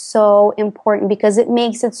someone. It's so important, because it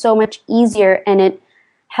makes it so much easier, and it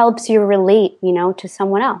helps you relate, to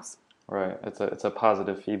someone else. Right. It's a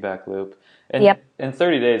positive feedback loop. And Yep. in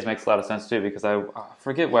 30 days makes a lot of sense too, because I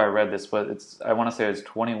forget where I read this, but I want to say it's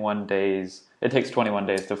 21 days. It takes 21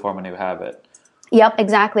 days to form a new habit. Yep,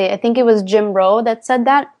 exactly. I think it was Jim Rohn that said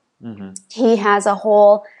that. Mm-hmm. He has a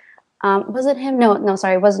whole was it him? No,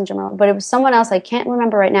 sorry, it wasn't Jim Rohn, but it was someone else. I can't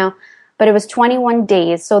remember right now, but it was 21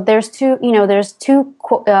 days. So there's two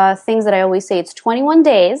things that I always say. It's 21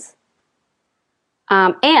 days,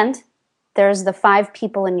 and there's the 5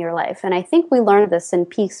 people in your life. And I think we learned this in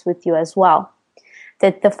Peaks with you as well,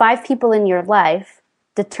 that the 5 people in your life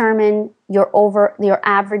determine your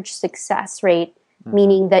average success rate,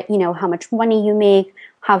 meaning that, how much money you make,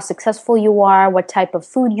 how successful you are, what type of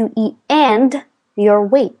food you eat, and your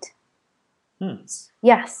weight.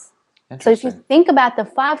 Yes. So if you think about the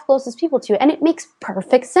 5 closest people to you, and it makes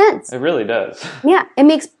perfect sense. It really does. Yeah, it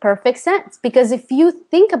makes perfect sense, because if you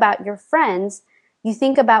think about your friends, you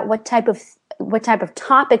think about what type of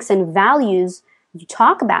topics and values you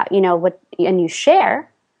talk about, and you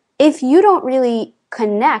share. If you don't really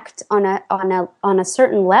connect on a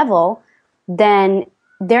certain level, then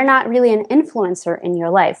they're not really an influencer in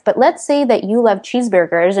your life. But let's say that you love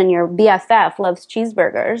cheeseburgers and your BFF loves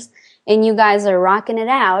cheeseburgers, and you guys are rocking it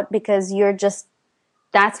out because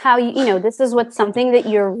that's how this is something that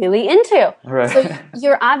you're really into. Right. So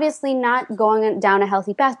you're obviously not going down a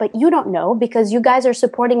healthy path, but you don't know, because you guys are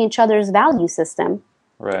supporting each other's value system.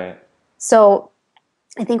 Right. So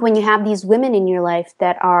I think when you have these women in your life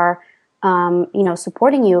that are,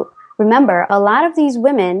 supporting you, remember, a lot of these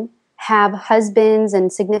women have husbands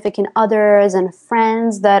and significant others and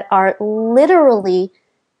friends that are literally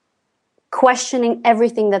questioning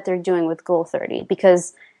everything that they're doing with Goal 30,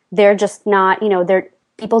 because they're just not,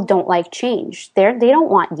 people don't like change. They don't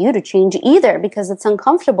want you to change either, because it's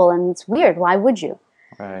uncomfortable and it's weird. Why would you?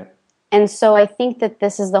 Right. And so I think that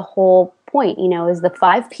this is the whole point, is the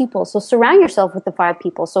 5 people. So surround yourself with the 5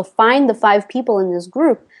 people. So find the 5 people in this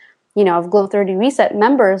group, of Glow 30 Reset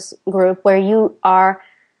members group, where you are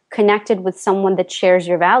connected with someone that shares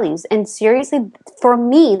your values. And seriously, for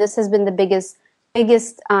me, this has been the biggest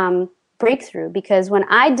breakthrough, because when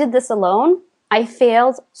I did this alone, I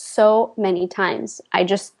failed so many times. I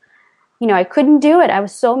just, I couldn't do it. I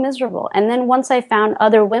was so miserable. And then once I found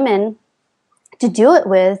other women to do it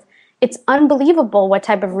with, it's unbelievable what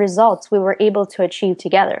type of results we were able to achieve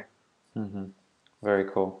together. Mm-hmm. Very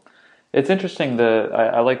cool. It's interesting that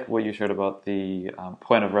I like what you shared about the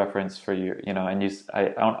point of reference for your, and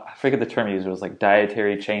I forget the term you used. It was like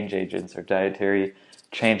dietary change agents or dietary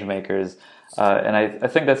change makers, and I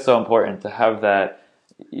think that's so important to have that,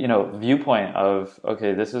 viewpoint of,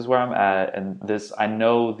 okay, this is where I'm at, and I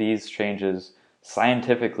know these changes,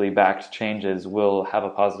 scientifically backed changes, will have a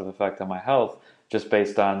positive effect on my health, just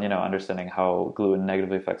based on understanding how gluten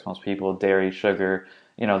negatively affects most people, dairy, sugar.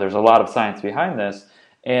 There's a lot of science behind this.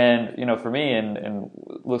 And, for me, and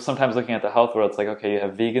sometimes looking at the health world, it's like, okay, you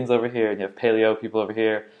have vegans over here and you have paleo people over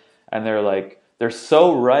here, and they're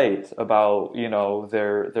so right about,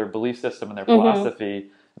 their belief system and their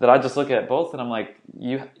philosophy, that I just look at both and I'm like,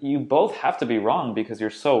 you both have to be wrong, because you're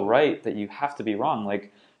so right that you have to be wrong.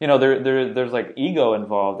 Like, there's like ego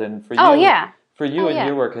involved, and for you, in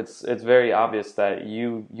your work, it's very obvious that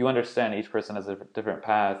you understand each person has a different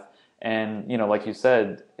path. And, like you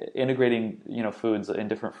said, integrating, foods in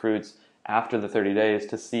different fruits after the 30 days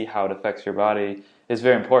to see how it affects your body is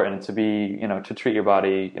very important. To be, to treat your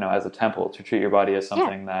body, as a temple, to treat your body as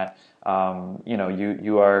something that,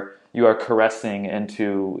 you are caressing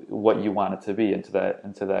into what you want it to be, into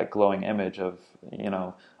that glowing image of,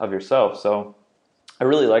 of yourself. So I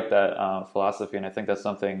really like that philosophy, and I think that's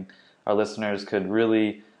something our listeners could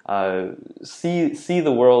really see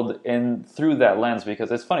the world through that lens.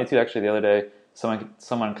 Because it's funny too, actually, the other day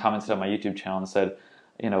someone commented on my YouTube channel and said,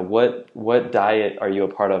 what diet are you a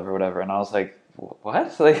part of or whatever, and I was like,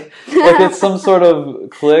 what? Like it's some sort of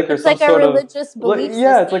clique or some sort of religious belief system.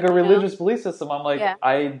 Yeah, it's like a religious belief system. I'm like,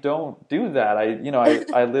 I don't do that.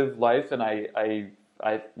 I live life, and I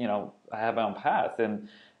have my own path, and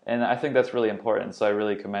I think that's really important. So I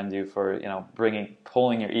really commend you for,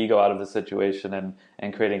 pulling your ego out of the situation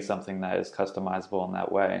and creating something that is customizable in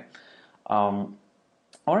that way. I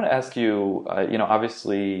wanted to ask you,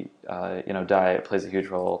 obviously, diet plays a huge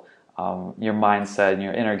role. Your mindset and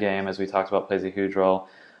your inner game, as we talked about, plays a huge role.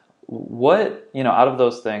 What, out of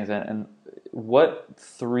those things, and what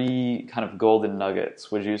 3 kind of golden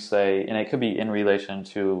nuggets would you say, and it could be in relation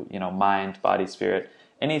to, mind, body, spirit,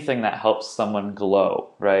 anything that helps someone glow,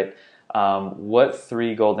 right? What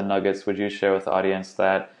 3 golden nuggets would you share with the audience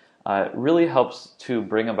that really helps to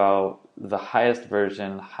bring about the highest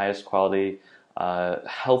version, highest quality,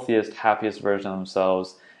 healthiest, happiest version of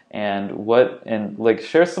themselves? And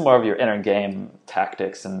share some more of your inner game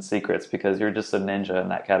tactics and secrets, because you're just a ninja in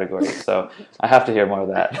that category. So I have to hear more of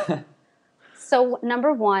that. So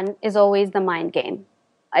number 1 is always the mind game.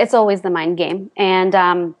 It's always the mind game.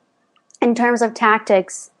 And in terms of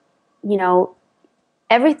tactics,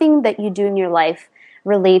 everything that you do in your life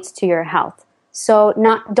relates to your health. So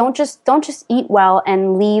don't just eat well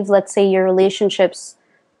and leave, let's say, your relationships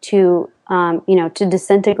to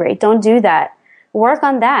disintegrate. Don't do that. Work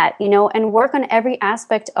on that, and work on every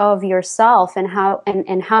aspect of yourself and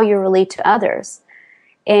how you relate to others.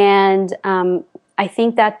 And I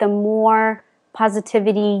think that the more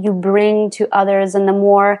positivity you bring to others, and the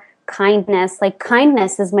more kindness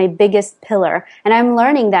is my biggest pillar. And I'm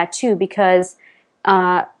learning that too, because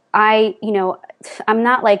I'm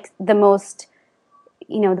not like the most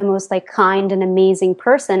like kind and amazing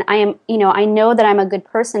person. I am, I know that I'm a good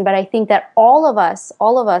person, but I think that all of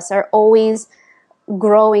us are always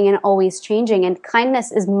growing and always changing. And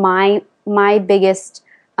kindness is my biggest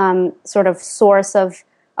sort of source of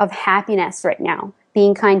happiness right now,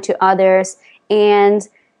 being kind to others. And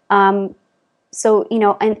so,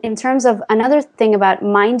 in terms of another thing about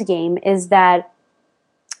mind game is that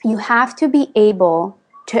you have to be able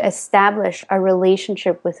to establish a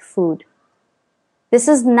relationship with food. This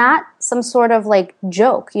is not some sort of like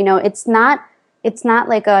joke, it's not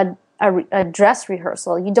like a dress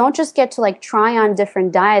rehearsal. You don't just get to like try on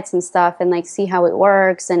different diets and stuff and like see how it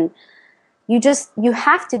works. And you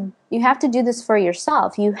have to do this for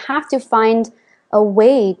yourself. You have to find a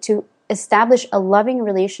way to establish a loving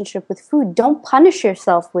relationship with food. Don't punish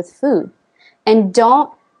yourself with food, and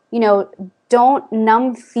don't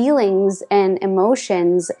numb feelings and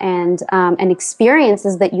emotions and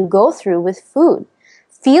experiences that you go through with food.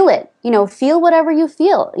 Feel it, feel whatever you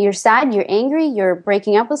feel. You're sad, you're angry, you're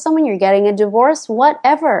breaking up with someone, you're getting a divorce,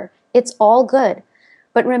 whatever. It's all good.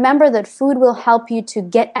 But remember that food will help you to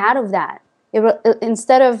get out of that.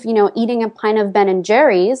 Instead of, eating a pint of Ben and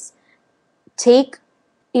Jerry's, take,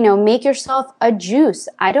 make yourself a juice.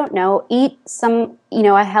 I don't know, eat some,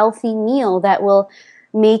 a healthy meal that will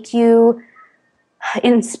make you,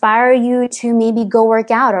 inspire you to maybe go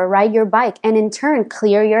work out or ride your bike, and in turn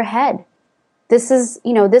clear your head. This is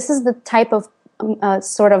the type of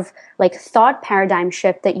sort of like thought paradigm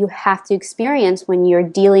shift that you have to experience when you're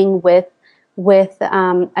dealing with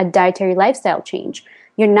a dietary lifestyle change.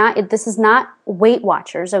 This is not Weight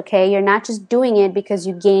Watchers, okay? You're not just doing it because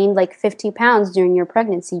you gained like 50 pounds during your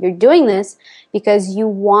pregnancy. You're doing this because you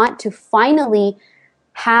want to finally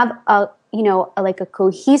have a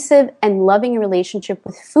cohesive and loving relationship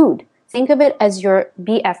with food. Think of it as your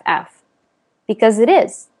BFF, because it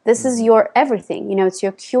is. This is your everything. It's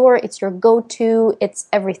your cure, it's your go-to, it's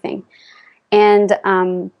everything. And,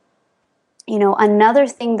 another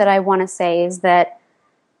thing that I want to say is that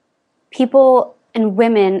people, and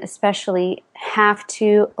women especially, have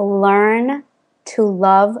to learn to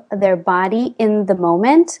love their body in the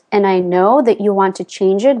moment. And I know that you want to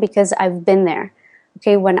change it because I've been there.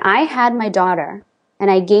 Okay, when I had my daughter and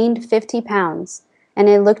I gained 50 pounds and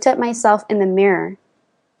I looked at myself in the mirror,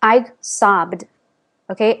 I sobbed.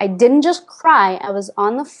 Okay, I didn't just cry, I was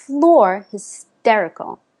on the floor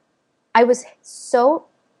hysterical. I was so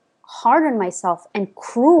hard on myself and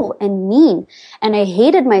cruel and mean, and I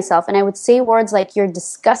hated myself, and I would say words like, "You're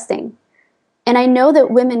disgusting." And I know that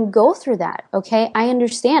women go through that, okay? I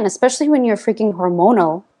understand, especially when you're freaking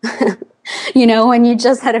hormonal, when you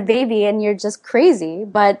just had a baby and you're just crazy.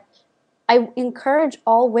 But I encourage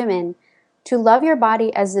all women to love your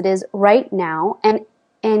body as it is right now,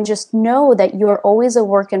 and just know that you're always a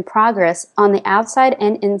work in progress on the outside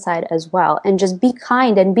and inside as well. And just be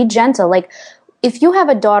kind and be gentle. Like, if you have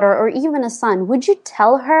a daughter or even a son, would you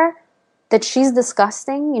tell her that she's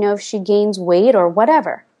disgusting, if she gains weight or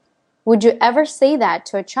whatever? Would you ever say that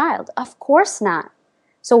to a child? Of course not.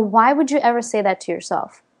 So why would you ever say that to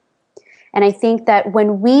yourself? And I think that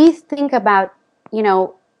when we think about,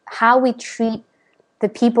 how we treat the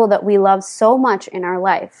people that we love so much in our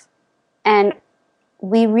life, and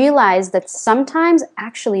we realize that sometimes,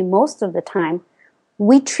 actually most of the time,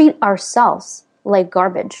 we treat ourselves like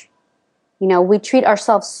garbage. We treat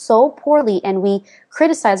ourselves so poorly, and we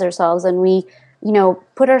criticize ourselves, and we,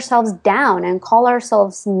 put ourselves down and call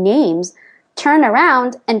ourselves names, turn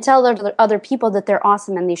around and tell other people that they're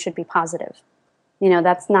awesome and they should be positive.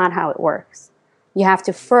 That's not how it works. You have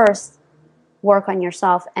to first work on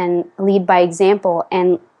yourself and lead by example.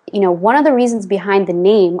 And, one of the reasons behind the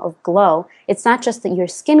name of Glow, it's not just that your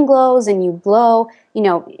skin glows and you glow,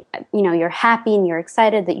 you're happy and you're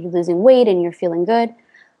excited that you're losing weight and you're feeling good.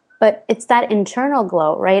 But it's that internal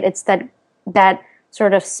glow, right? It's that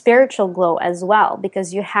sort of spiritual glow as well,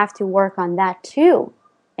 because you have to work on that too.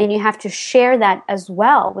 And you have to share that as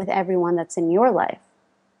well with everyone that's in your life.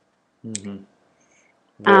 Mm-hmm.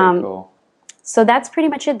 Very cool. So that's pretty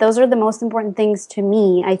much it. Those are the most important things to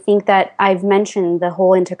me. I think that I've mentioned the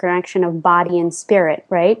whole interconnection of body and spirit,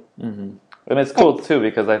 right? Mm-hmm. And it's cool too,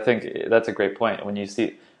 because I think that's a great point. When you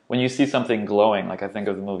see something glowing, like I think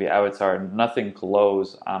of the movie Avatar, nothing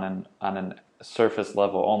glows on an surface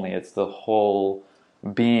level only. It's the whole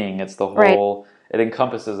being. It's the whole. Right. It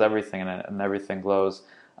encompasses everything, and everything glows.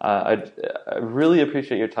 I really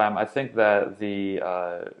appreciate your time. I think that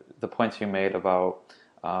the points you made about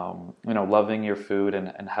loving your food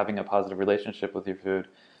and having a positive relationship with your food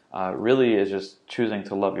really is just choosing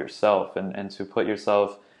to love yourself and to put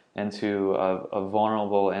yourself into a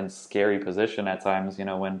vulnerable and scary position at times.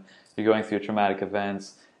 When you're going through traumatic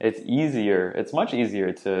events, it's much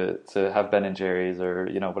easier to have Ben and Jerry's or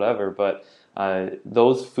whatever, but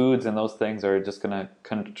those foods and those things are just going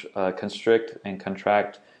to constrict and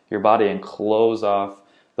contract your body and close off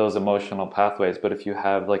those emotional pathways. But if you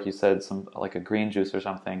have, like you said, some like a green juice or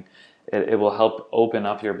something, it will help open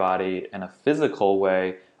up your body in a physical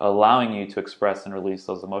way, allowing you to express and release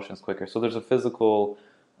those emotions quicker. So there's a physical,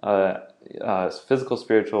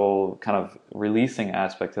 spiritual kind of releasing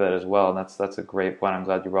aspect to that as well. And that's a great point. I'm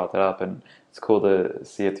glad you brought that up, and it's cool to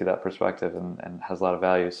see it through that perspective, and has a lot of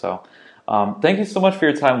value. So thank you so much for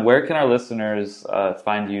your time. Where can our listeners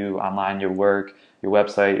find you online, your work, your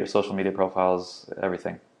website, your social media profiles,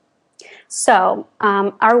 everything? So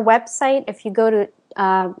our website, if you go to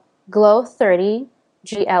Glow30,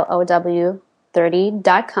 GLOW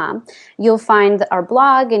 30.com, you'll find our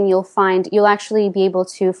blog, and you'll actually be able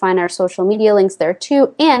to find our social media links there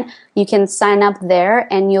too. And you can sign up there,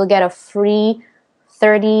 and you'll get a free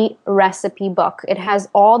 30 recipe book. It has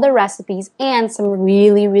all the recipes and some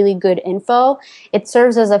really, really good info. It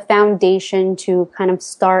serves as a foundation to kind of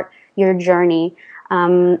start your journey.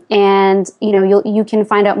 And you can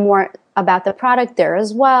find out more about the product there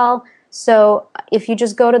as well. So if you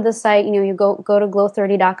just go to the site, you go to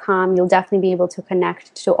glow30.com, you'll definitely be able to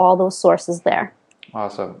connect to all those sources there.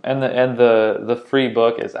 Awesome. And the free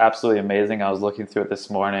book is absolutely amazing. I was looking through it this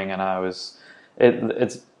morning, and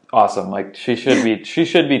it's awesome. Like she should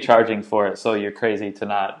be charging for it. So you're crazy to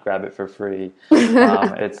not grab it for free.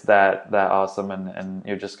 It's that awesome, and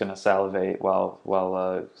you're just gonna salivate while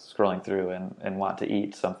scrolling through and want to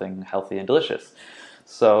eat something healthy and delicious.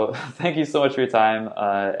 So thank you so much for your time.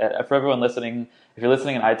 For everyone listening, if you're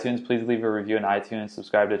listening in iTunes, please leave a review in iTunes,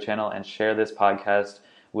 subscribe to the channel, and share this podcast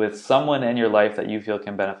with someone in your life that you feel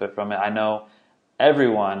can benefit from it. I know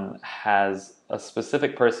everyone has a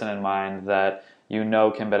specific person in mind that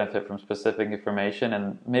can benefit from specific information,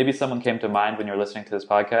 and maybe someone came to mind when you're listening to this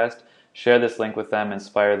podcast. Share this link with them,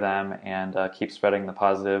 inspire them, and keep spreading the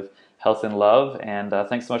positive health and love. And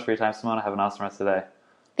thanks so much for your time, Simona. Have an awesome rest of the day.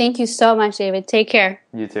 Thank you so much, David. Take care.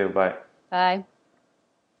 You too. Bye. Bye.